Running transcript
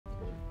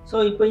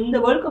So இப்போ இந்த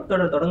world cup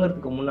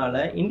தொடங்குறதுக்கு முன்னால்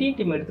இந்தியன்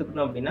டீம்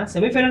எடுத்துக்கணும் அப்படின்னா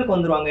செமிஃபைனலுக்கு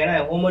வந்துருவாங்க. ஏன்னா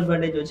ஹோம்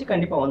அட்வான்டேஜ் வச்சு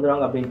கண்டிப்பாக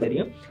வந்துருவாங்க அப்படின்னு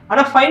தெரியும்.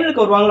 ஆனால்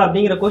ஃபைனலுக்கு வருவாங்களா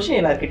அப்படிங்கிற கொஸ்டின்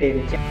எல்லாருக்கிட்டே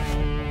இருந்துச்சு.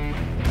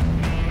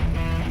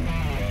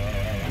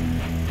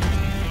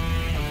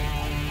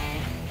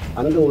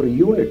 அந்த ஒரு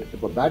யூனிட்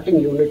இப்போ பேட்டிங்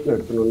யூனிட்னு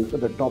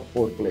எடுக்கணும்னு the top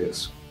 4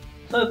 players.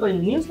 ஸோ இப்போ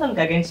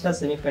நியூசிலாந்துக்கு அகேன்ஸ்டாக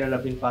செமிஃபைனல்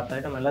அப்படின்னு பார்த்தா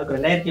நம்ம எல்லாருக்கும்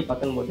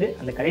 2019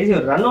 அந்த கடைசி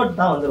ஒரு ரன் அவுட்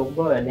தான் வந்து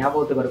ரொம்ப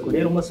ஞாபகத்துக்கு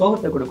வரக்கூடிய ரொம்ப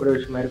சோகத்தை கொடுக்கக்கூடிய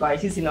விஷயமா இருக்கும்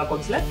ஐசிசி நாக்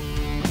அவுட்ஸில்.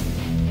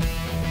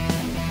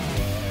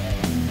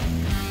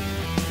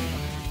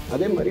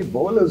 அதே மாதிரி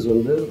பவுலர்ஸ்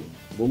வந்து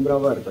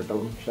பும்ராவாக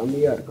இருக்கட்டும்,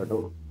 ஷமியாக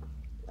இருக்கட்டும்,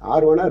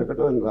 யார் வேணா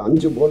இருக்கட்டும், அந்த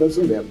 5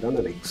 பவுலர்ஸும் they have done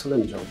an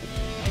excellent job.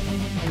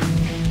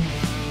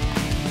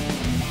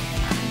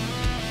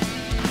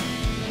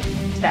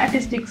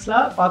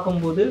 ஸ்டாட்டிஸ்டிக்ஸ்லாம்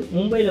பார்க்கும்போது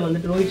மும்பையில்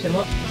வந்துட்டு ரோஹித்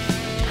சர்மா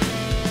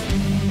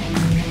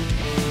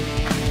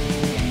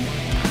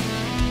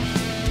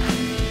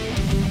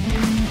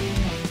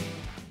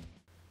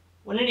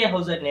ஒன்னிண்டியா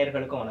ஹவுசட்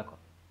நேயர்களுக்கும் வணக்கம்.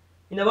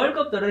 இந்த வேர்ல்ட்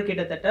கப் தொடர்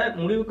கிட்டத்தட்ட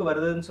முடிவுக்கு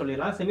வருதுன்னு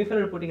சொல்லிடலாம்.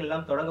 செமிஃபைனல் போட்டிகள்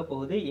எல்லாம் தொடங்க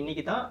போகுது.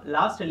 இன்னைக்கு தான்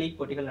லாஸ்ட் லீக்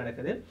போட்டிகள்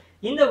நடக்குது.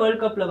 இந்த வேர்ல்ட்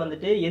கப்ல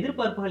வந்துட்டு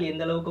எதிர்பார்ப்புகள்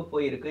எந்த அளவுக்கு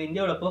போயிருக்கு,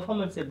 இந்தியாவோட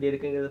பெர்ஃபார்மன்ஸ் எப்படி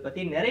இருக்குங்கிறத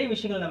பத்தி நிறைய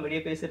விஷயங்கள் நம்ம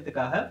இடையே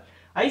பேசுறதுக்காக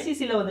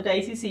ஐசிசியில் வந்துட்டு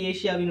ஐசிசி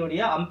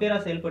ஏஷியாவினுடைய அம்பையரா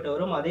செயல்பட்டு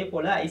வரும், அதே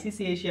போல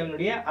ஐசிசி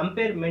ஏஷியாவினுடைய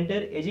அம்பையர்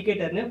மென்டர்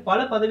எஜுகேட்டர்னு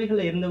பல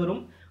பதவிகளில்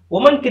இருந்தவரும்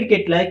ஒமன்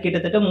கிரிக்கெட்ல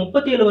கிட்டத்தட்ட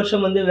 37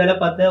 வருஷம் வந்து வேலை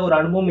பார்த்த ஒரு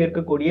அனுபவம்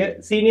இருக்கக்கூடிய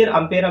சீனியர்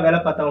அம்பையரா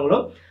வேலை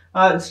பார்த்தவங்களும்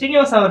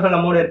ஸ்ரீனிவாசன் அவர்கள்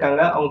நம்மோட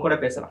இருக்காங்க. அவங்க கூட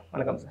பேசலாம்.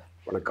 வணக்கம் சார்.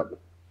 வணக்கம்.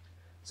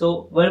 ஸோ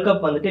வேர்ல்ட்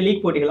கப் வந்துட்டு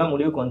லீக் போட்டிகள்லாம்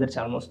முடிவுக்கு வந்துருச்சு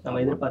ஆல்மோஸ்ட்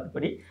நம்ம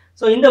எதிர்பார்த்தபடி.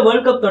 ஸோ இந்த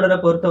வேர்ல்ட் கப் தொடரை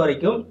பொறுத்த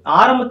வரைக்கும்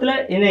ஆரம்பத்தில்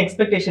என்ன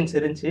எக்ஸ்பெக்டேஷன்ஸ்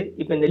இருந்துச்சு,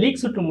 இப்போ இந்த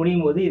லீக் சுற்று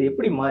முடியும் போது இது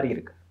எப்படி மாறி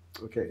இருக்கு?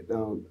 ஓகே,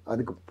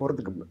 அதுக்கு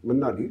போகிறதுக்கு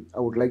முன்னாடி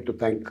I would like to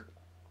thank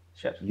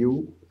you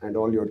and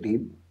all your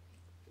team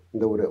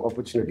இந்த ஒரு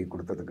ஆப்பர்ச்சுனிட்டி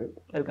கொடுத்ததுக்கு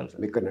வெல்கம்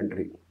சார். மிக்க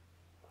நன்றி.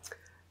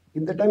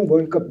 இந்த டைம்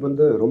வேர்ல்ட் கப்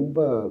வந்து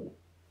ரொம்ப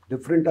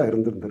டிஃப்ரெண்ட்டாக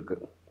இருந்திருக்கு.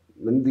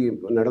 முந்தி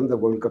நடந்த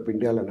வேர்ல்ட் கப்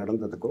இந்தியாவில்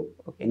நடந்ததுக்கும்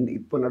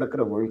இப்போ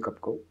நடக்கிற வேர்ல்ட்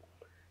கப்புக்கும்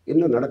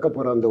இன்னும் நடக்க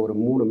போகிற அந்த ஒரு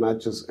 3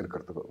 மேட்சஸ்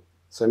இருக்கிறதுக்கும்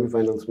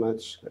செமிஃபைனல்ஸ்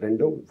மேட்ச்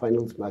 2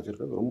 ஃபைனல்ஸ் மேட்ச்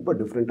இருக்கிறது ரொம்ப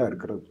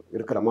டிஃப்ரெண்ட்டாக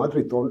இருக்கிற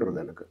மாதிரி தோன்றுறது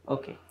எனக்கு.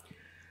 ஓகே,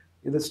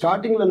 இது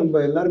ஸ்டார்டிங்கில்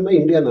நம்ம எல்லாருமே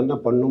இந்தியா நல்லா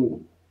பண்ணும்,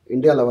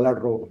 இந்தியாவில்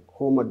விளையாடுறோம்,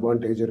 ஹோம்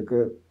அட்வான்டேஜ்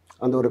இருக்குது,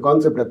 அந்த ஒரு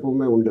கான்செப்ட்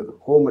எப்பவுமே உண்டு.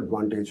 ஹோம்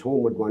அட்வான்டேஜ்,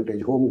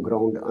 ஹோம்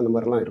கிரவுண்ட் அந்த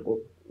மாதிரிலாம்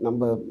இருக்கும்.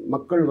 நம்ம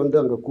மக்கள் வந்து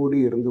அங்கே கூடி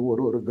இருந்து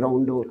ஒரு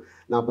கிரவுண்டும்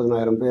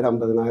 40,000 பேர்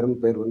 50,000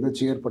 பேர் வந்து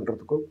சியர்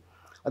பண்ணுறதுக்கும்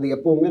அது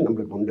எப்போவுமே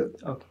நம்மளுக்கு உண்டு.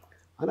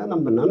 ஆனால்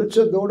நம்ம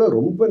நினச்சதோடு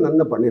ரொம்ப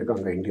நல்லா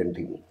பண்ணியிருக்காங்க இந்தியன்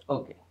டீம்.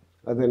 ஓகே,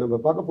 அது நம்ம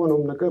பார்க்க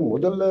போனோம்னாக்க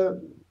முதல்ல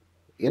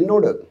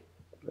என்னோட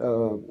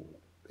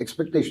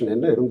எக்ஸ்பெக்டேஷன்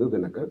என்ன இருந்தது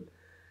எனக்கு,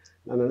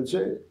 நான்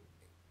நினச்சேன்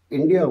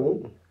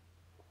இந்தியாவும்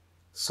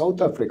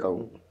south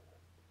ஆஃப்ரிக்காவும்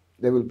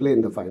they will play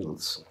in the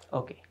finals.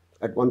 Okay,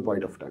 at one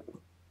point of time.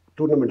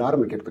 Tournament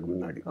ஆரம்பிக்கிறதுக்கு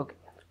முன்னாடி. Okay,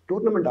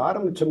 tournament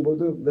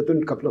ஆரம்பிச்சும்போது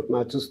within couple of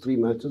matches 3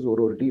 matches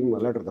ஒரு டீம்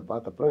விளையாடுறத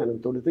பார்த்தப்போ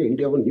எனக்கு தோணுது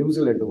இந்தியாவும்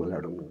நியூசிலாண்டும்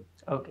விளையாடணும்.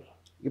 ஓகே,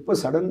 இப்போ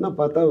சடனாக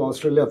பார்த்தா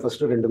ஆஸ்திரேலியா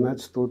ஃபஸ்ட்டு 2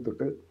 மேட்ச்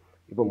தோத்துட்டு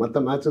இப்போ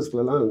மற்ற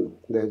மேட்சஸ்லாம்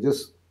இந்த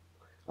ஜஸ்ட்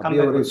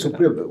அப்படியே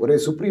ஒரே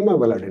சுப்ரீமாக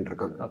விளையாடிட்டு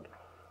இருக்காங்க.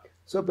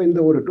 ஸோ இப்போ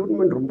இந்த ஒரு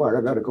டூர்னமெண்ட் ரொம்ப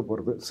அழகாக இருக்க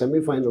போகிறது.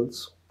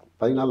 செமிஃபைனல்ஸ்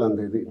 14ஆம்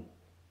தேதி,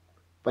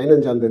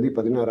 15ஆம் தேதி,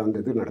 16ஆம்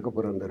தேதி நடக்க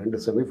போகிற அந்த 2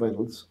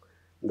 செமிஃபைனல்ஸ்.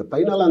 இந்த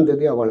 14ஆம்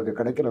தேதி அவளுக்கு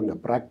கிடைக்கிற அந்த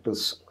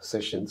ப்ராக்டிஸ்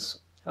செஷன்ஸ்,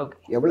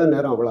 எவ்வளோ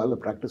நேரம் அவளால்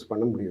ப்ராக்டிஸ்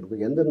பண்ண முடியுது,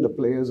 எந்தெந்த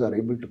players are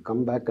able to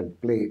come back and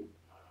play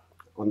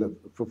on the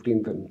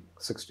 15th and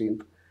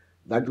 16th,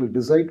 that will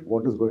decide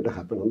what is going to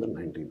happen on the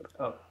 19th.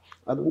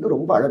 அது வந்து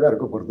ரொம்ப அழகாக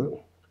இருக்க போகிறது.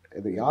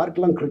 இது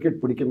யாருக்கெல்லாம் கிரிக்கெட்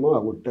பிடிக்குமோ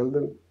I would tell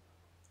them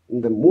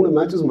இந்த 3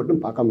 மேட்சஸ்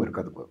மட்டும் பார்க்காம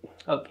இருக்காது.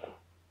 ஓகே.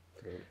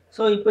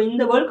 ஸோ இப்போ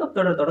இந்த வேர்ல்ட் கப்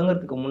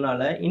தொடங்குறதுக்கு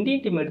முன்னால்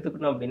இந்தியன் டீம்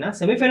எடுத்துக்கணும் அப்படின்னா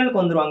செமிஃபைனலுக்கு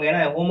வந்துருவாங்க.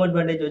 ஏன்னா ஹோம்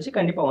அட்வான்டேஜ் வச்சு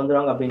கண்டிப்பாக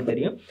வந்துருவாங்க அப்படின்னு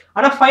தெரியும்.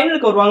 ஆனால்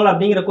ஃபைனலுக்கு வருவாங்களா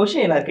அப்படிங்கிற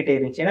கொஸ்டின் எல்லாருக்கிட்டே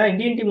இருந்துச்சு. ஏன்னா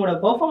இந்தியன் டீமோட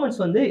பெர்ஃபார்மன்ஸ்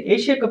வந்து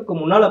ஏஷியா கப்புக்கு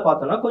முன்னால்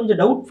பார்த்தோம்னா கொஞ்சம்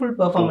டவுட்ஃபுல்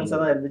பெர்ஃபார்மன்ஸாக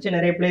தான் இருந்துச்சு.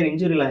 நிறைய பிளேயர்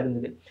இன்ஜுரிலாம்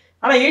இருந்தது.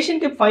 ஆனால்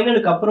ஏஷியன் கப்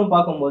ஃபைனலுக்கு அப்புறம்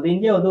பார்க்கும்போது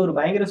இந்தியா வந்து ஒரு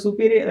பயங்கர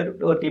சூப்பீரியர்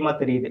ஒரு டீமாக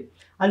தெரியுது.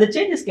 அந்த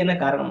சேஞ்சஸ்க்கு என்ன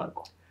காரணமாக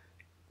இருக்கும்?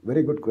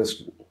 Very good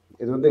question.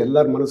 இது வந்து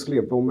எல்லார்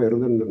மனசுலையும் எப்போவுமே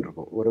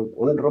இருந்துருக்கும். ஒரு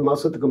 1.5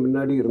 மாதத்துக்கு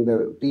முன்னாடி இருந்த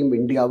டீம்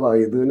இந்தியாவா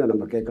இதுன்னு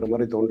நம்ம கேட்குற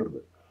மாதிரி தோன்றுறது.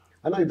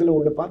 ஆனால் இதில்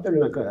ஒன்று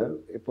பார்த்தோம்னாக்கா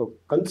இப்போ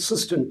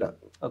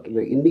கன்சிஸ்டண்ட்டாக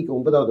இந்த இன்றைக்கி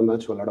 9வது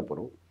மேட்ச் விளையாட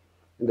போகிறோம்.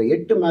 இந்த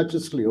 8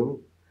 மேட்சஸ்லேயும்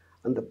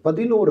அந்த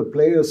 11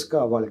 பிளேயர்ஸ்க்கு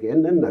அவளுக்கு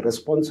என்னென்ன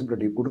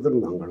ரெஸ்பான்சிபிலிட்டி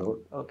கொடுத்துருந்தாங்களோ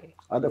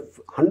அதை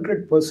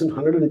 100%,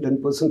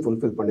 110%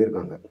 ஃபுல்ஃபில்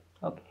பண்ணியிருக்காங்க.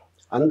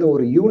 அந்த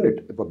ஒரு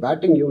யூனிட் இப்போ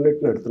பேட்டிங்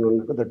யூனிட்னு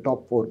எடுத்தணுன்னாக்கா the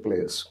top 4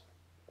 players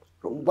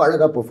ரொம்ப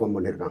அழகாக பெர்ஃபார்ம்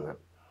பண்ணியிருக்காங்க.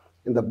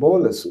 இந்த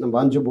பவுலர்ஸ் நம்ம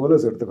 5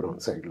 பவுலர்ஸ் எடுத்துக்கிறோம்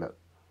சைடில்.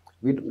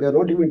 we are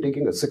not even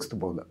taking a 6th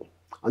bowler.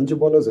 5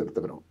 bowlers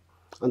எடுத்துக்கிறோம்.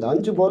 அந்த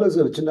 5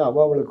 பவுலர்ஸை வச்சுட்டு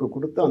அவளுக்கு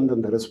கொடுத்த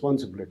அந்தந்த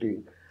ரெஸ்பான்சிபிலிட்டி,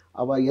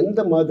 அவள் எந்த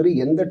மாதிரி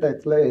எந்த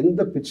டயத்தில்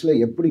எந்த பிச்சில்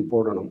எப்படி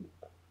போடணும்,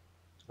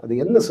 அது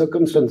என்ன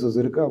சர்க்கம்ஸ்டன்சஸ்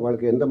இருக்குது,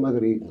 அவளுக்கு எந்த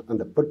மாதிரி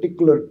அந்த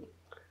particular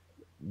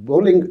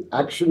bowling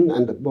action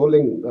and the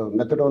bowling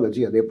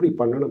methodology அது எப்படி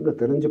பண்ணணும்னு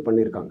தெரிஞ்சு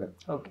பண்ணியிருக்காங்க.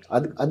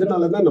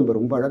 அதனால தான் நம்ம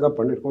ரொம்ப அழகாக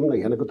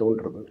பண்ணியிருக்கோம்னு எனக்கு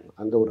தோன்றுறது.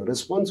 அந்த ஒரு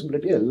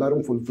ரெஸ்பான்சிபிலிட்டியை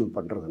எல்லாரும் ஃபுல்ஃபில்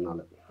பண்ணுறதுனால.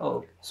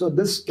 So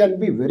this can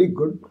be very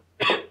good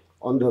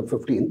on the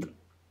 15th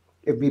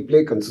if we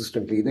play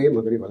consistently. இதே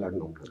மாதிரி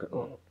விளையாடணும்.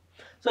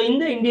 ஸோ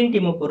இந்த இந்தியன்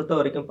டீமை பொறுத்த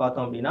வரைக்கும்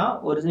பார்த்தோம் அப்படின்னா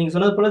ஒரு நீங்கள்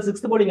சொன்னது போல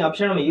 6th bowling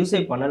ஆப்ஷன் நம்ம யூஸே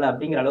பண்ணலை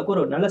அப்படிங்கிற அளவுக்கு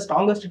ஒரு நல்ல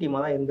ஸ்ட்ராங்கஸ்ட்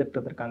டீமாக தான்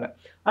இருந்துட்டு இருக்காங்க.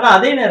 ஆனால்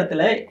அதே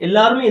நேரத்தில்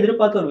எல்லாருமே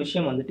எதிர்பார்த்த ஒரு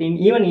விஷயம் வந்துட்டு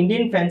ஈவன்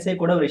இந்தியன் ஃபேன்ஸே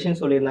கூட ஒரு விஷயம்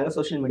சொல்லியிருந்தாங்க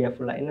சோஷியல் மீடியா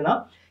ஃபுல்லாக. என்னன்னா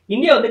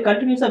இந்தியா வந்து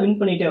கண்டினியூஸாக வின்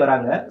பண்ணிகிட்டே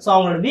வராங்க. ஸோ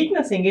அவங்களோட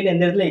வீக்னஸ் எங்கேயும்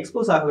எந்த இடத்துல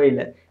எக்ஸ்போஸ் ஆகவே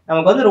இல்லை.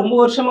 நமக்கு வந்து ரொம்ப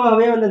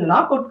வருஷமாகவே வந்து இந்த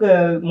நாக் அவுட்க்கு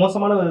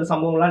மோசமான ஒரு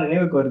சம்பவம்லாம்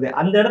நினைவுக்கு வருது.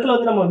 அந்த இடத்துல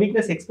வந்து நம்ம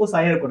வீக்னஸ் எக்ஸ்போஸ்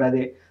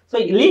ஆகிடக்கூடாது. ஸோ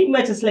லீக்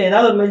மேட்சஸில்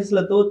ஏதாவது ஒரு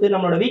மேட்சஸில் தோற்று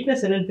நம்மளோட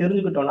வீக்னஸ் என்னன்னு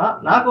தெரிஞ்சுக்கிட்டோம்னா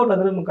நாக் அவுட்ல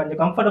வந்து நம்ம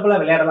கொஞ்சம் கம்ஃபர்டபுளாக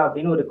விளையாடலாம்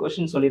அப்படின்னு ஒரு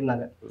கொஸ்டின்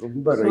சொல்லியிருந்தாங்க.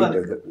 ரொம்ப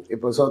ரைட்.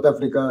 இப்போ south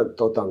Africa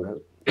தோத்தாங்க,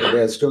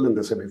 they are still in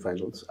the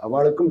semi-finals.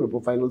 அவளுக்கும்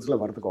இப்போ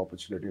ஃபைனல்ஸில் வரதுக்கு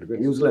ஆப்பர்ச்சுனிட்டி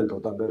இருக்குது. New Zealand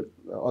தோத்தாங்க,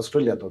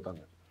 Australia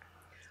தோத்தாங்க.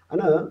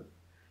 ஆனால்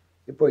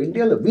இப்போ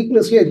இந்தியாவில்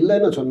வீக்னஸே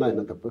இல்லைன்னு சொன்னால்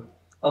என்ன தப்பு?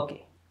 ஓகே,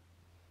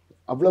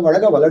 அவ்வளோ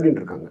அழகாக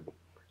விளையாடிட்டு இருக்காங்க.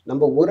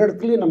 நம்ம ஒரு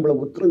இடத்துலையும் நம்மளை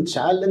ஒருத்தரும்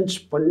சேலஞ்ச்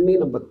பண்ணி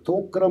நம்ம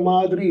தோக்குற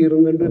மாதிரி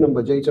இருந்துட்டு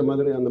நம்ம ஜெயிச்ச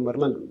மாதிரி அந்த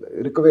மாதிரிலாம்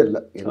இருக்கவே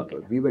இல்லை.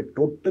 we were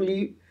totally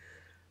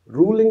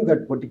ruling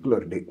that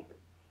particular day.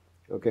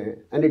 Okay,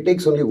 and it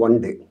takes only one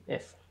day.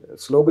 Yes,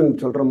 slogan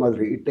சொல்கிற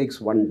மாதிரி it takes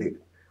one day.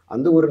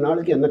 அந்த ஒரு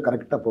நாளைக்கு என்ன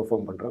கரெக்டாக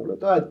பெர்ஃபார்ம் பண்ணுறாங்களோ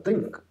ஐ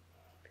திங்க்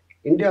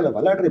இந்தியாவில்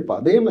விளையாடுற இப்போ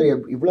அதே மாதிரி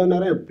இவ்வளோ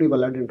நேரம் எப்படி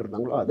விளையாடிட்டு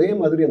இருந்தாங்களோ அதே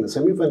மாதிரி அந்த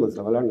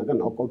செமிஃபைனல்ஸில் விளையாடினாக்கா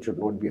knock out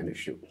should not be an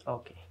issue.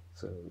 Okay,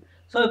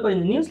 so இப்போ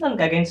இந்த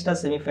நியூசிலாந்துக்கு அகேன்ஸ்டாக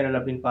செமிஃபைனல்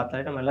அப்படின்னு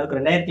பார்த்தாலே நம்ம எல்லாருக்கும்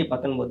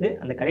 2019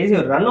 அந்த கடைசி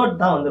ஒரு ரன் அவுட்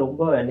தான் வந்து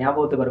ரொம்ப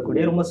ஞாபகத்துக்கு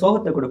வரக்கூடிய ரொம்ப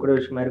சோகத்தை கொடுக்கக்கூடிய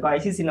விஷயமா இருக்கும்.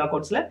 ஐசிசி நாக்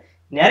அவுட்ஸில்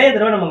நிறைய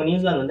தடவை நமக்கு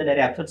நியூசிலாந்து வந்து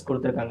நிறைய அப்செட்ஸ்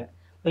கொடுத்துருக்காங்க.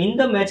 இப்போ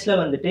இந்த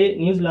மேட்ச்சில் வந்துட்டு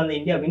நியூசிலாந்து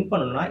இந்தியா வின்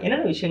பண்ணணும்னா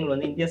என்னென்ன விஷயங்கள்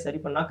வந்து இந்தியா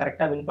சரி பண்ணால்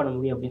கரெக்டாக வின் பண்ண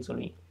முடியும் அப்படின்னு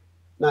சொல்லுவீங்க?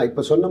 நான்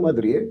இப்போ சொன்ன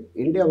மாதிரியே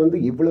இந்தியா வந்து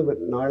இவ்வளவு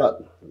நாளாக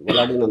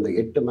விளையாடின அந்த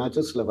 8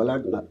 மேட்சஸில்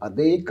விளையாடின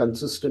அதே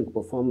கன்சிஸ்டன்ட்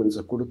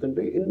பெர்ஃபார்மன்ஸை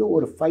கொடுத்துட்டு இன்னும்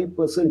ஒரு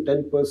 5%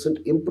 10%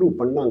 improve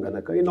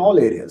பண்ணாங்கனாக்கா in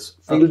all areas,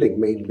 fielding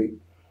mainly,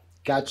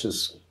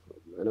 catches,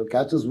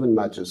 catches win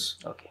matches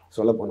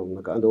சொல்ல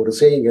போனோம்னாக்கா அந்த ஒரு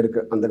சேயிங்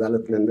இருக்குது அந்த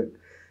காலத்துலேருந்து.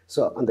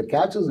 ஸோ அந்த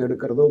கேச்சஸ்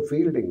எடுக்கிறதும்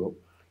ஃபீல்டிங்கும்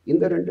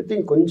இந்த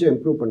ரெண்டுத்தையும் கொஞ்சம்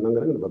இம்ப்ரூவ்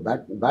பண்ணாங்கிறாங்க. நம்ம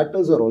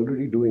batters are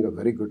already doing a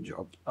very good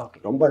job.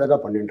 ரொம்ப அழகாக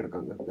பண்ணிட்டு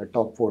இருக்காங்க இந்த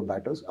டாப் 4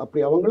 பேட்டர்ஸ். அப்படி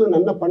அவங்களும்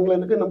நல்லா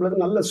பண்ணலனுக்கு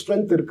நம்மளுக்கு நல்ல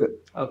ஸ்ட்ரென்த் இருக்குது.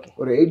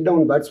 ஒரு 8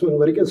 டவுன்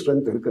பேட்ஸ்மேன் வரைக்கும்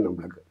ஸ்ட்ரென்த் இருக்குது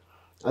நம்மளுக்கு.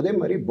 அதே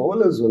மாதிரி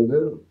பவுலர்ஸ் வந்து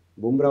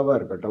பும்ராவாக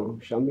இருக்கட்டும்,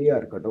 ஷமியாக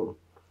இருக்கட்டும்,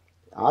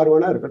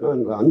 ஆர்வனாக இருக்கட்டும்,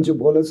 அந்த 5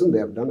 பவுலர்ஸும்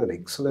they have done an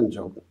excellent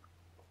job.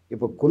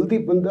 இப்போ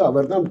குல்தீப் வந்து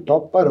அவர் தான்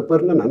டாப்பாக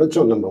இருப்பார்னு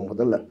நினச்சோம் நம்ம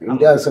முதல்ல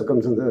இந்தியா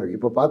சர்க்கம்ஸ்.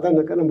 இப்போ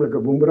பார்த்தானாக்கா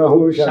நம்மளுக்கு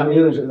பும்ராவும்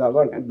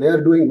ஷமியும் they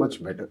are doing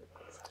much better.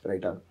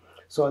 ரைட்டா?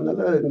 ஸோ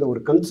அதனால் இந்த ஒரு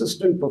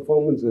கன்சிஸ்டன்ட்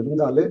பர்ஃபார்மன்ஸ்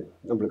இருந்தாலே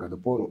நம்மளுக்கு அது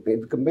போகணும்.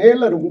 இதுக்கு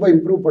மேலே ரொம்ப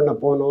இம்ப்ரூவ் பண்ண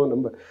போனோம்.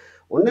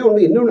 நம்ம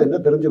இன்னொன்று என்ன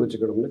தெரிஞ்சு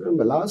வச்சுக்கணும்னா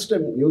நம்ம லாஸ்ட்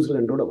டைம்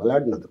நியூசிலாண்டோட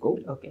விளையாடினதுக்கும்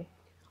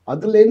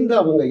அதுலேருந்து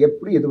அவங்க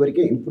எப்படி இது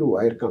வரைக்கும் இம்ப்ரூவ்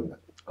ஆயிருக்காங்க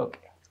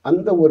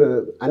அந்த ஒரு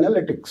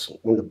அனாலிட்டிக்ஸ்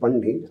ஒன்று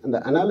பண்ணி அந்த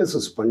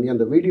அனாலிசிஸ் பண்ணி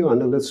அந்த வீடியோ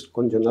அனலிஸ்ட்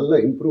கொஞ்சம் நல்லா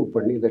இம்ப்ரூவ்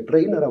பண்ணி இந்த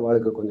ட்ரெயினர்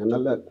அவளுக்கு கொஞ்சம்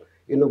நல்லா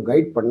இன்னும்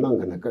guide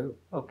பண்ணாங்கன்னாக்கா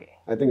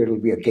I think it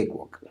will be a cake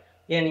walk.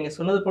 ஏன் நீங்கள்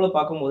சொன்னது போல்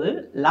பார்க்கும்போது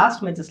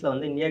லாஸ்ட் மேட்சஸில்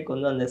வந்து இந்தியாவுக்கு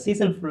வந்து அந்த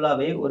சீசன்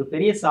ஃபுல்லாகவே ஒரு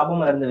பெரிய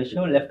சாபமாக இருந்த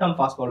விஷயம் left arm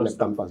fast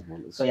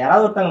bowler. So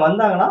யாராவது ஒருத்தவங்க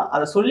வந்தாங்கன்னா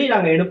அதை சொல்லி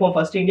நாங்கள் எடுப்போம்,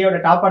 ஃபர்ஸ்ட்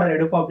இந்தியாவோட டாப் ஆர்டர்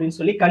எடுப்போம் அப்படின்னு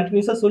சொல்லி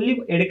கண்டினியூஸாக சொல்லி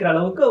எடுக்கிற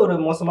அளவுக்கு ஒரு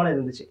மோசமான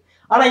இருந்துச்சு.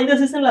 ஆனால் இந்த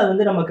சீசனில் அது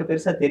வந்து நமக்கு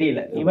பெருசாக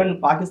தெரியல. ஈவன்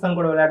பாகிஸ்தான்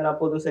கூட விளையாடினா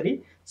போதும் சரி,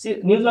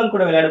 நியூசிலாந்து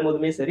கூட விளையாடும்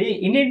போதுமே சரி,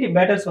 இந்தியன்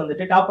பேட்டர்ஸ்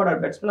வந்துட்டு டாப்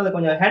ஆர்டர் பேட்ஸ்மேன் அதை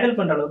கொஞ்சம் ஹேண்டில்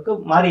பண்ணுற அளவுக்கு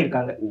மாறி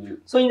இருக்காங்க.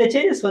 ஸோ இந்த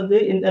சேஞ்சஸ் வந்து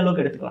இந்த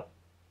அளவுக்கு எடுத்துக்கலாம்,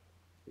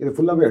 இது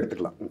ஃபுல்லாகவே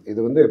எடுத்துக்கலாம்.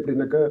 இது வந்து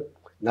எப்படின்னாக்கா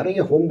நிறைய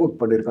ஹோம்ஒர்க்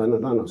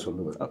பண்ணியிருக்காங்கன்னு தான் நான்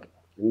சொல்லுவேன்.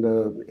 இந்த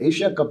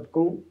ஏஷியா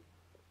கப்புக்கும்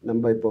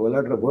நம்ம இப்போ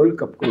விளையாடுற world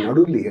கப்புக்கும்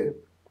நடுவுலையே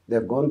they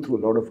have gone through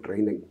lot of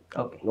training,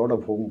 lot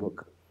of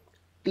homework,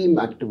 team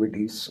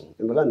activities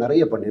இதெல்லாம்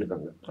நிறைய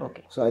பண்ணியிருக்காங்க.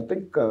 So I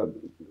think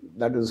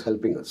that is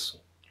helping as.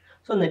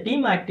 So இந்த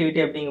டீம் ஆக்டிவிட்டி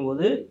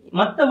அப்படிங்கும்போது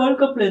மற்ற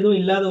வேர்ல்ட் கப்பில் எதுவும்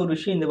இல்லாத ஒரு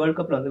விஷயம் இந்த வேர்ல்ட்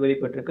கப்பில் வந்து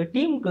வெளிப்பட்டிருக்கு.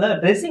 டீமுக்குள்ள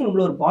ட்ரெஸ்ஸிங்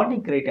ரூமில் ஒரு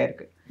பாண்டிங் கிரியேட்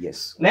ஆயிருக்கு.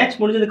 மேட்ச்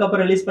முடிஞ்சதுக்கு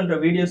அப்புறம் ரிலீஸ் பண்ற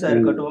வீடியோஸா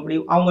இருக்கட்டும், அப்படி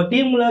அவங்க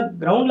டீம்ல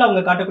கிரவுண்ட்ல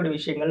அவங்க காட்டக்கூடிய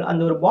விஷயங்கள்,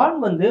 அந்த ஒரு பாண்ட்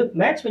வந்து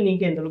மேட்ச்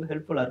வின்னிங்க்கு எந்த அளவுக்கு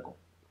ஹெல்ப்ஃபுல்லா இருக்கும்?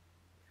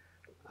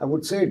 I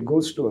would say it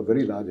goes to a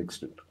very large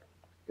extend.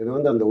 இது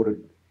வந்து அந்த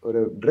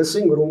ஒரு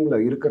ட்ரெஸ்ஸிங் ரூம்ல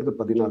இருக்கிறது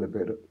 14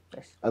 பேர்.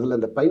 அதுல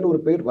அந்த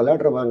 11 பேர்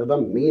விளையாடுறவங்க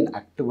தான் மெயின்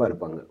ஆக்டிவா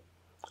இருப்பாங்க.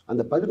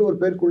 அந்த 11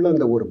 பேருக்குள்ள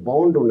அந்த ஒரு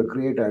பாண்ட் ஒன்று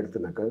கிரியேட்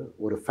ஆகிடுதுனாக்கா,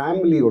 ஒரு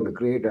ஃபேமிலி ஒன்று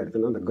கிரியேட்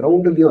ஆகிடுதுன்னா அந்த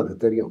கிரவுண்ட்லேயும் அது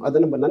தெரியும். அதை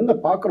நம்ம நல்லா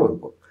பார்க்குறோம்.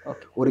 இப்போ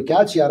ஒரு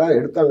கேட்ச் யாராவது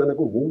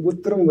எடுத்தாங்கன்னாக்கா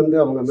ஒவ்வொருத்தரும் வந்து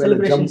அவங்க மேலே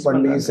ஜம்ப்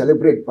பண்ணி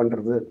செலிப்ரேட்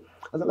பண்ணுறது,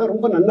 அதெல்லாம்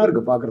ரொம்ப நல்லா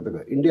இருக்குது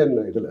பார்க்குறதுக்கு. இந்தியன்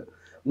இதில்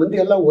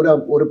முந்தியெல்லாம்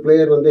ஒரு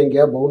பிளேயர் வந்து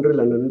எங்கேயா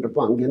பவுண்டரியில்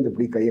நின்றுப்போம், அங்கேருந்து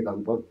இப்படி கையை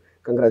காமிப்பான்,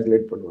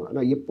 கங்க்ராச்சுலேட் பண்ணுவான்.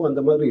 ஆனால் இப்போ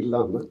அந்த மாதிரி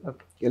இல்லாமல்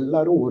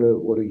எல்லாரும்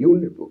ஒரு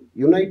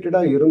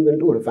யுனைட்டடாக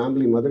இருந்துட்டு ஒரு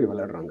ஃபேமிலி மாதிரி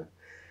விளையாடுறாங்க.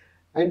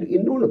 அண்ட்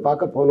இன்னொன்று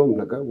பார்க்க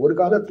போனோம்னாக்கா ஒரு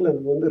காலத்தில்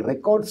நம்ம வந்து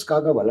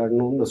ரெக்கார்ட்ஸ்க்காக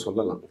விளையாடணும்னு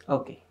சொல்லலாம்.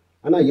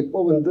 ஆனால் இப்போ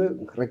வந்து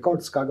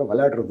ரெக்கார்ட்ஸ்க்காக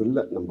விளையாடுறது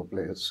இல்லை நம்ம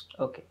பிளேயர்ஸ்.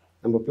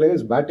 நம்ம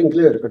பிளேயர்ஸ்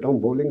பேட்டிங்லேயே இருக்கட்டும்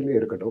பவுலிங்லேயே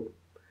இருக்கட்டும்,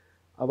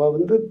 அவள்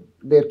வந்து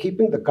தேர்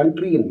keeping the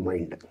country in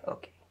mind.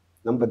 Okay,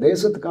 நம்ம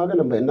தேசத்துக்காக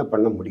நம்ம என்ன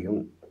பண்ண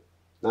முடியும்,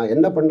 நான்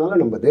என்ன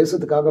பண்ணாலும் நம்ம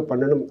தேசத்துக்காக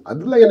பண்ணணும்,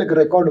 அதில் எனக்கு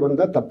ரெக்கார்டு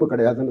வந்தால் தப்பு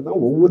கிடையாதுன்னு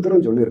தான்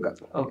ஒவ்வொருத்தரும்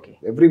சொல்லியிருக்காங்க. Okay,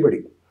 everybody.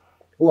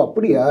 ஓ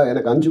அப்படியா,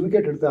 எனக்கு 5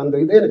 விக்கெட் எடுத்து அந்த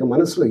இதே எனக்கு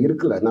மனசில்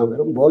இருக்கல, நான்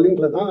வெறும்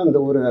பவுலிங்கில் தான் அந்த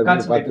ஒரு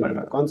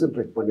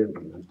கான்சென்ட்ரேட் பண்ணிட்டு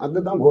இருந்தேன்.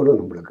 அதுதான் போகணும்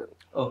நம்மளுக்கு.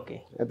 Okay,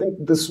 I think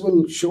this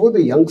will show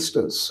the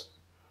youngsters,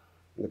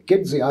 இந்த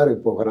கிட்ஸ் யார்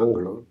இப்போ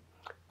வராங்களோ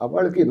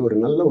அவளுக்கு இது ஒரு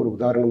நல்ல ஒரு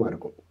உதாரணமாக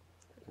இருக்கும்,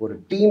 ஒரு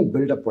டீம்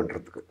பில்டப்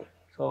பண்ணுறதுக்கு.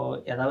 ஸோ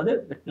அதாவது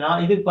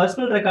நான் இது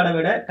பர்சனல் ரெக்கார்டை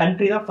விட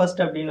கண்ட்ரி தான்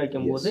ஃபர்ஸ்ட் அப்படின்னு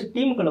வைக்கும்போது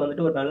டீமுக்குள்ள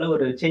வந்துட்டு ஒரு நல்ல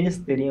ஒரு சேஞ்சஸ்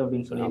தெரியும்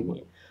அப்படின்னு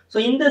சொல்லியிருக்கீங்க. ஸோ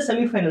இந்த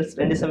செமிஃபைனல்ஸ்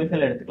 2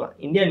 செமிஃபைனல் எடுத்துக்கலாம்,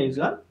 இந்தியா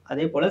நியூசிலாந்து,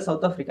 அதே போல்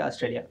சவுத் ஆஃப்ரிக்கா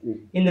ஆஸ்திரேலியா.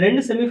 இந்த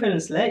 2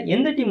 செமிஃபைனல்ஸில்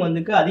எந்த டீம்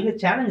வந்துக்கு அதிக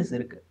சேலஞ்சஸ்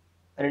இருக்கு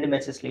 2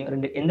 மேட்சஸ்லையும்?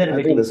 எந்த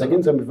 2 டீம்?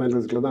 செகண்ட்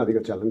செமிஃபைனல்ஸில் தான்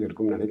அதிக சேலஞ்ச்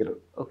இருக்கும்னு நினைக்கிறேன்.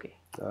 ஓகே,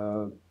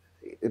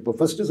 இப்போ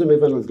ஃபர்ஸ்ட்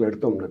செமிஃபைனல்ஸில்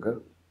எடுத்தோம்னாக்கா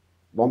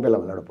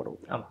பாம்பேல விளையாட போகிறோம்.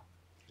 ஆமாம்,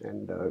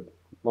 and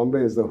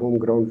Bombay is the home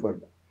ground for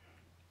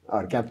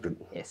R captain.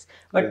 S,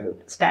 but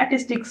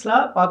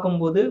ஸ்டாட்டிஸ்டிக்ஸ்லாம்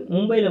பார்க்கும்போது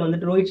மும்பையில்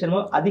வந்துட்டு ரோஹித்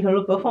சர்மா அதிக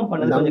அளவு பெர்ஃபார்ம்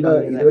பண்ணது. நம்ம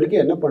இது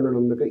வரைக்கும் என்ன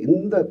பண்ணணும்னாக்கா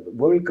இந்த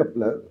வேர்ல்ட்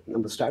கப்பில்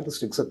நம்ம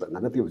ஸ்டாட்டிஸ்டிக்ஸை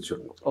நகர்த்தி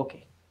வச்சிடணும். ஓகே,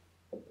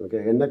 ஓகே,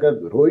 என்னக்கா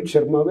ரோஹித்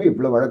சர்மாவே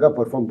இவ்வளோ அழகாக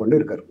பெர்ஃபார்ம்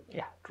பண்ணியிருக்காரு.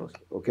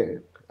 ஓகே,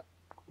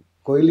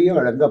 கோஹ்லியும்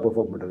அழகாக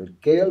பெர்ஃபார்ம் பண்ணுறாரு.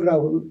 கேஎல்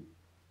ராகுல்,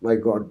 my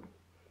God,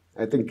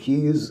 I think he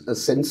is a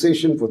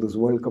sensation for this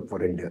world cup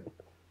for India.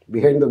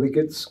 Behind the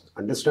wickets,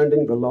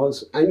 understanding the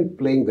loss and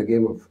playing the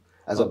game of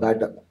as a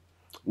batter.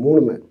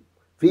 3மே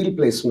field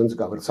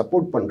பிளேஸ்மெண்ட்ஸ்க்கு our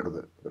support பண்ணுறது.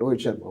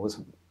 ரோஹித் சர்மா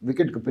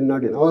விக்கெட்டுக்கு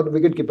பின்னாடி, நான் ஒரு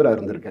wicket கீப்பராக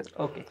இருந்திருக்கேன்.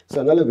 Okay, so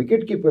அதனால்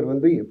wicket keeper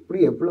வந்து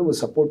எவ்வளவு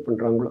support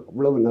பண்ணுறாங்களோ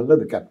அவ்வளவு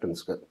நல்லது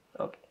கேப்டன்ஸ்க்கு.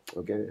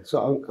 ஓகே, ஸோ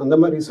அந்த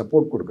மாதிரி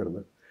சப்போர்ட்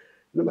கொடுக்கறது,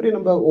 இந்த மாதிரி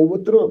நம்ம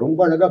ஒவ்வொருத்தரும்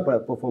ரொம்ப அழகாக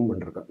பெர்ஃபார்ம்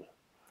பண்ணிருக்கோம்.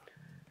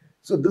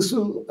 So this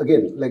will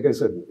again like I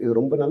set, இது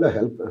ரொம்ப நல்ல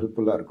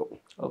ஹெல்ப்ஃபுல்லாக இருக்கும்.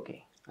 ஓகே,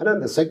 ஆனால்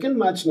இந்த செகண்ட்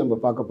மேட்ச்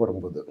நம்ம பார்க்க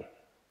போகும்போது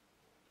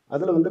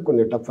அதில் வந்து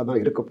கொஞ்சம் டஃப்பாக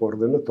தான் இருக்க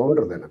போகிறதுன்னு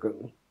தோன்றுறது எனக்கு.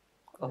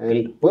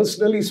 And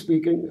personally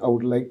speaking, I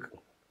would like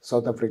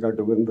South Africa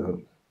to win the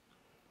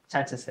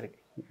chances இருக்கு.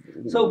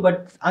 ஸோ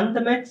பட் அந்த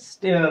மேட்ச்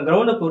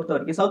கிரவுண்டை பொறுத்த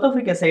வரைக்கும் சவுத்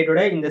ஆஃப்ரிக்கா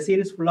சைடோட இந்த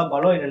சீரிஸ் ஃபுல்லாக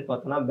பலம் என்னன்னு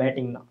பார்த்தோம்னா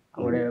பேட்டிங் தான்.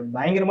 அவங்களுடைய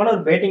பயங்கரமான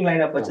ஒரு பேட்டிங்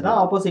லைனப் வச்சு தான்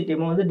ஆப்போசிட்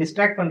டீமை வந்து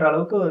டிஸ்ட்ராக்ட் பண்ணுற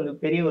அளவுக்கு வந்து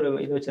பெரிய ஒரு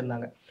இது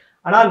வச்சுருந்தாங்க.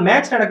 ஆனால்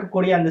மேட்ச்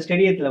நடக்கக்கூடிய அந்த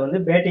ஸ்டேடியத்தில்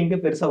வந்து பேட்டிங்க்கு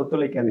பெருசாக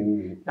ஒத்துழைக்காது,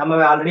 நம்ம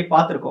ஆல்ரெடி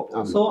பார்த்துருக்கோம்.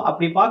 ஸோ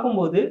அப்படி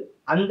பார்க்கும்போது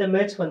அந்த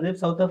மேட்ச் வந்து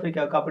சவுத்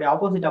ஆஃப்ரிக்காவுக்கு அப்படி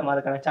ஆப்போசிட்டாக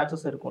மாறதுக்கான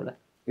சான்சஸ் இருக்கும்ல?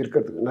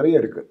 இருக்கிறதுக்கு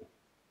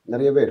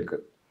நிறையவே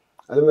இருக்குது.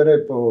 அது வேறு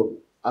இப்போது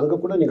அங்கே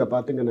கூட நீங்கள்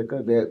பார்த்தீங்கன்னாக்கா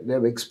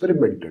தேவ்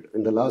எக்ஸ்பெரிமெண்டட்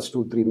இந்த லாஸ்ட்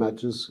 2-3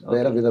 மேட்சஸ்.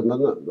 வேறு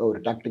விதமாக ஒரு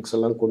டாக்டிக்ஸ்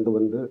எல்லாம் கொண்டு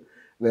வந்து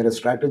வேறு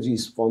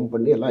ஸ்ட்ராட்டஜிஸ் ஃபார்ம்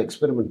பண்ணி எல்லாம்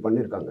எக்ஸ்பெரிமெண்ட்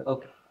பண்ணியிருக்காங்க.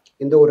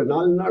 இந்த ஒரு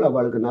 4 நாள்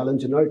அவளுக்கு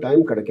 4-5 நாள்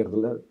time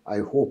கிடைக்கிறதுல I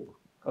hope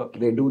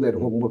they do there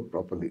homework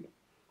properly.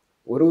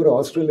 ஒரு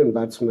ஆஸ்திரேலியன்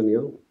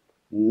பேட்ஸ்மேனையும்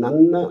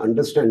நல்லா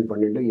அண்டர்ஸ்டாண்ட்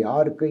பண்ணிட்டு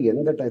யாருக்கு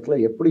எந்த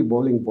டயத்தில் எப்படி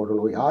பவுலிங்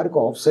போடணும்,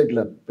 யாருக்கு ஆஃப்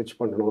சைடில் பிச்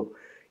பண்ணணும்,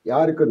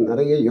 யாருக்கு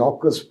நிறைய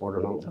யாக்கர்ஸ்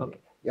போடணும்,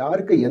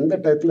 யாருக்கு எந்த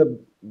டயத்தில்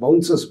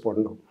பவுன்சர்ஸ்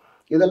போடணும்,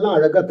 இதெல்லாம்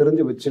அழகாக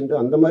தெரிஞ்சு வச்சுட்டு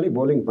அந்த மாதிரி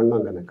பவுலிங்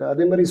பண்ணாங்கன்னாக்கா.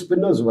 அதே மாதிரி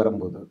ஸ்பின்னர்ஸ்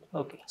வரும்போது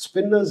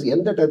ஸ்பின்னர்ஸ்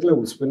எந்த டயத்தில்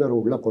ஒரு ஸ்பின்னர்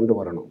உள்ளே கொண்டு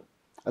வரணும்,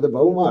 அது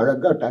பவுமா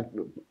அழகாக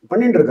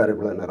பண்ணிட்டு இருக்காரு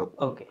இவ்வளோ நேரம்.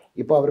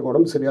 இப்போ அவருக்கு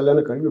உடம்பு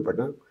சரியாகலன்னு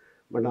கேள்விப்பட்டேன்.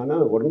 பட்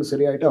ஆனால் உடம்பு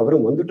சரியாயிட்டு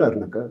அவரும்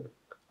வந்துட்டாருனாக்கா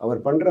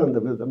அவர் பண்ணுற அந்த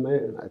விதமே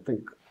I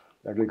think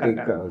that will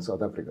take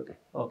south Africa.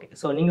 Okay,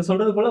 so நீங்கள்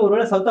சொல்கிறது போல்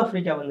ஒருவேளை சவுத்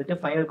ஆஃப்ரிக்கா வந்துட்டு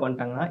ஃபைனலுக்கு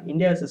வந்துட்டாங்கன்னா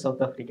India versus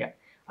south Africa,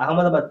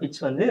 Ahmedabad pitch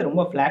வந்து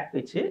ரொம்ப ஃப்ளாட்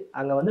பிச்சு,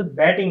 அங்கே வந்து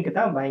பேட்டிங்க்கு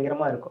தான்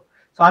பயங்கரமாக இருக்கும்.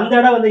 ஸோ அந்த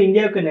இடம் வந்து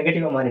இந்தியாவுக்கு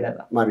நெகட்டிவாக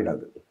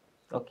மாறிடாது.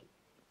 ஓகே,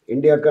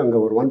 இந்தியாவுக்கு அங்கே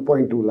ஒரு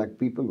 1.2 lakh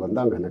பீப்புள்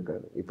வந்தாங்க எனக்கு.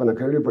 இப்போ நான்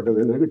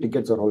கேள்விப்பட்டது எனக்கு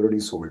tickets are already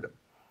sold.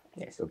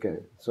 Okay,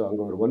 so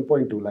அங்கே ஒரு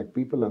 1.2 lakh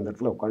பீப்புள் அந்த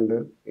இடத்துல உட்காந்து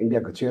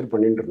இந்தியாவுக்கு சேர்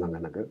பண்ணிட்டு இருந்தாங்க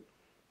எனக்கு.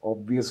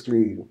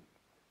 Obviously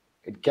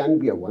it can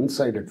be a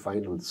one-sided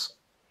finals.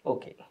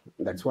 Okay,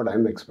 that's what I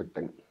am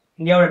expecting.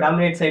 இந்தியாவோட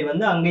டாமினேட் சைடு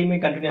வந்து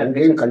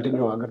அங்கேயும்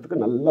கண்டினியூ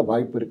ஆகிறதுக்கு நல்ல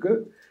வாய்ப்பு இருக்குது.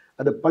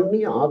 அதை பண்ணி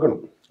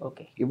ஆகணும்.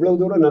 ஓகே, இவ்வளவு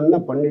தூரம் நல்லா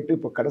பண்ணிட்டு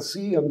இப்போ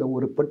கடைசி அந்த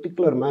ஒரு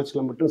பர்டிகுலர்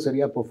மேட்ச்சில் மட்டும்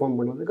சரியாக பெர்ஃபார்ம்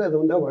பண்ணதுக்கு அது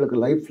வந்து அவளுக்கு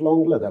லைஃப்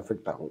லாங்கில் அது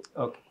அஃபெக்ட் ஆகும்.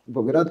 ஓகே,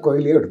 இப்போ விராட்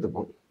கோஹ்லியே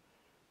எடுத்துப்போம்,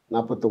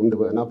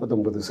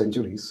 49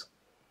 centuries.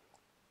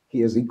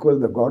 He has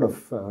equal the God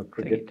of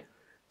cricket.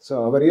 So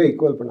அவரையே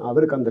ஈக்குவல் பண்ண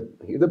அவருக்கு அந்த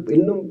இது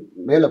இன்னும்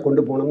மேலே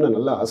கொண்டு போனோம்னு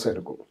நல்ல ஆசை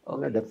இருக்கும்.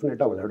 அதனால்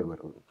டெஃபினட்டாக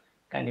விளையாடுவார்.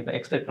 கண்டிப்பாக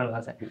எக்ஸ்பெக்ட்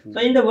பண்ணலாம் சார். ஸோ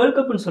இந்த வேர்ல்ட்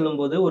கப்னு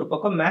சொல்லும்போது ஒரு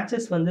பக்கம்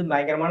மேட்சஸ் வந்து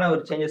பயங்கரமான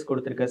ஒரு சேஞ்சஸ்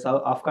கொடுத்துருக்கு.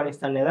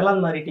 ஆப்கானிஸ்தான்,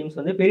 நெதர்லாந்து மாதிரி டீம்ஸ்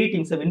வந்து பெரிய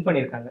டீம்ஸை வின்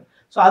பண்ணியிருக்காங்க.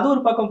 ஸோ அது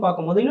ஒரு பக்கம்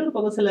பார்க்கும்போது இன்னொரு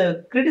பக்கம் சில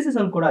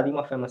கிரிட்டிசிசம் கூட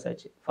அதிகமாக ஃபேமஸ்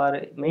ஆச்சு. ஃபார்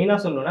மெயினாக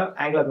சொல்லணும்னா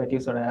ஆங்கிலோ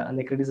மேத்யூஸோட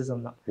அந்த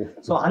கிரிட்டிசிசம் தான்.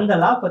 ஸோ அந்த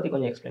லா பற்றி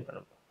கொஞ்சம் எக்ஸ்பிளைன்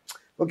பண்ணணும்.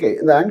 ஓகே,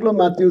 இந்த ஆங்கிலோ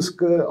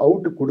மேத்யூஸ்க்கு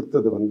அவுட்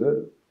கொடுத்தது வந்து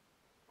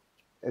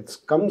it's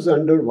comes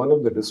under one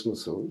of the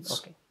dismissals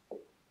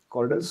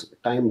called as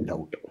timed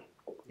out.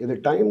 இது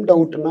டைம்ட்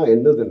அவுட்னா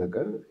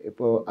என்னதுன்னாக்கா,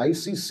 இப்போ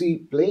ஐசிசி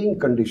பிளேயிங்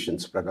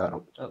கண்டிஷன்ஸ்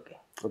பிரகாரம்,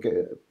 ஓகே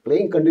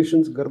பிளேயிங்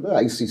கண்டிஷன்ஸுங்கிறது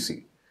ஐசிசி,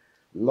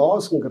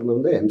 லாஸ்ங்கிறது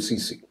வந்து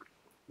MCC.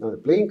 Now, the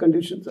playing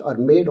conditions are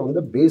made on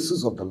the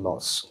basis of the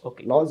laws.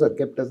 Okay. Laws are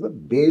kept as the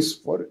base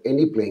for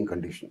any playing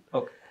condition.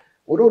 Okay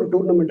ஒரு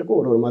டூர்னமெண்ட்டுக்கும்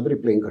ஒரு மாதிரி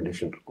playing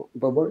condition இருக்கும்.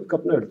 இப்போ world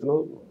கப்னு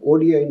எடுத்தோம்,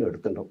 ஓடிஐன்னு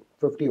எடுத்துட்டோம்,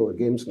 50 over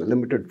games,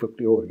 limited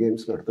 50 over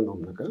கேம்ஸ்னு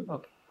எடுத்துட்டோம்னாக்கா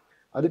okay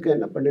அதுக்கு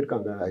என்ன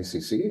பண்ணியிருக்காங்க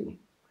ஐசிசி,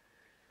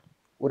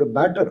 ஒரு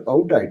பேட்டர்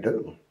அவுட் ஆகிட்டு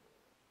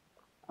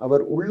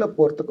அவர் உள்ளே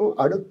போகிறதுக்கும்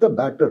அடுத்த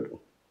பேட்டர்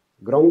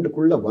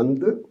கிரவுண்டுக்குள்ளே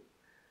வந்து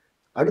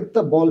அடுத்த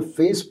பால்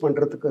ஃபேஸ்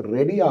பண்ணுறதுக்கு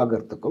ரெடி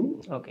ஆகிறதுக்கும்,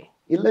 ஓகே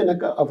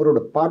இல்லைனாக்கா அவரோட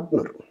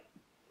பார்ட்னர்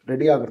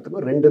ரெடி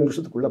ஆகிறதுக்கும் 2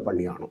 நிமிஷத்துக்குள்ளே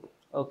பண்ணியானோம்.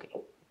 ஓகே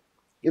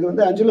இது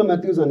வந்து ஆஞ்சலோ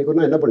மேத்யூஸ் அன்றைக்கி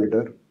ஒன்றா என்ன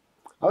பண்ணிட்டார்,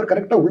 அவர்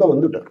கரெக்டாக உள்ளே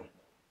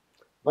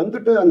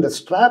வந்துட்டு அந்த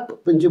ஸ்ட்ராப்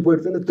பிஞ்சு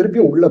போயிடுதுன்னு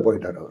திருப்பியும் உள்ளே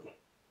போயிட்டார்.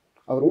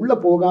 அவர் உள்ளே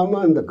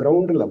போகாமல் அந்த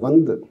கிரவுண்டில்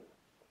வந்து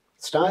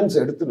ஸ்டாண்ட்ஸ்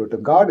எடுத்துன்னுட்டு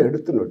கார்டு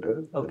எடுத்துன்னுட்டு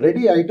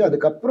ரெடி ஆகிட்டு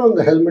அதுக்கப்புறம்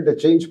அந்த ஹெல்மெட்டை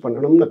சேஞ்ச்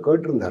பண்ணணும்னு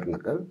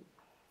கேட்டிருந்தாருனாக்கா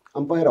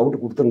அம்பையர்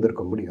அவுட்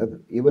கொடுத்துருந்துருக்க முடியாது,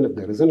 even if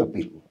there is an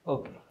appeal.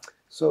 Okay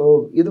so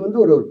இது வந்து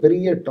ஒரு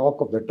பெரிய டாக்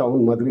ஆஃப் த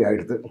டவுன் மாதிரி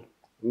ஆகிடுது.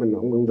 ஐ மீன்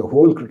இந்த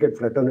whole cricket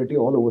fraternity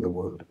all over the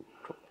world.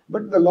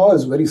 But the law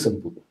is very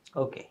simple.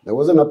 Okay there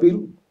was an appeal.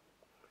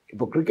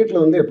 இப்போ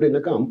கிரிக்கெட்டில் வந்து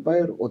எப்படின்னாக்கா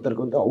அம்பையர்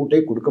ஒருத்தருக்கு வந்து அவுட்டே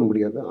கொடுக்க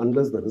முடியாது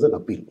unless there is an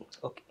appeal.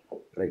 Okay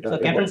ரைட்டா? ஸோ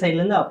கேப்டன்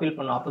சைட்லேருந்து அப்பீல்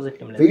பண்ணணும், ஆப்போசிட்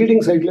டீம்ல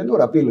ஃபீல்டிங் சைட்லேருந்து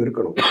ஒரு அப்பீல்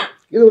இருக்கணும்.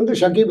 இது வந்து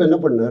ஷகீப் என்ன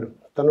பண்ணார்,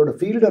 தன்னோட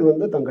ஃபீல்டர்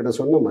வந்து தங்கிட்ட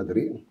சொன்ன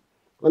மாதிரி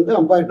வந்து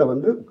அம்பையர்கிட்ட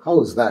வந்து how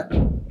is that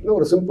இன்னும்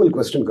ஒரு சிம்பிள்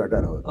கொஸ்டின்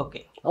கேட்டார் அவர்.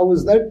 Okay how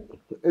is that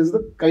is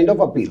the kind of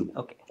appeal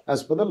okay as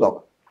per the law.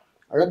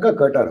 அழகாக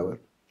கேட்டார் அவர்.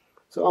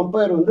 ஸோ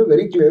அம்பையர் வந்து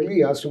very clearly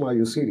asked him, are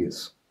you serious?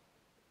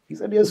 He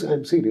said, yes, I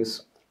am serious.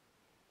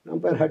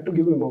 Umpire had to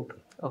give him out.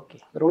 Okay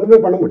வேறு ஒன்றுமே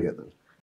பண்ண முடியாது.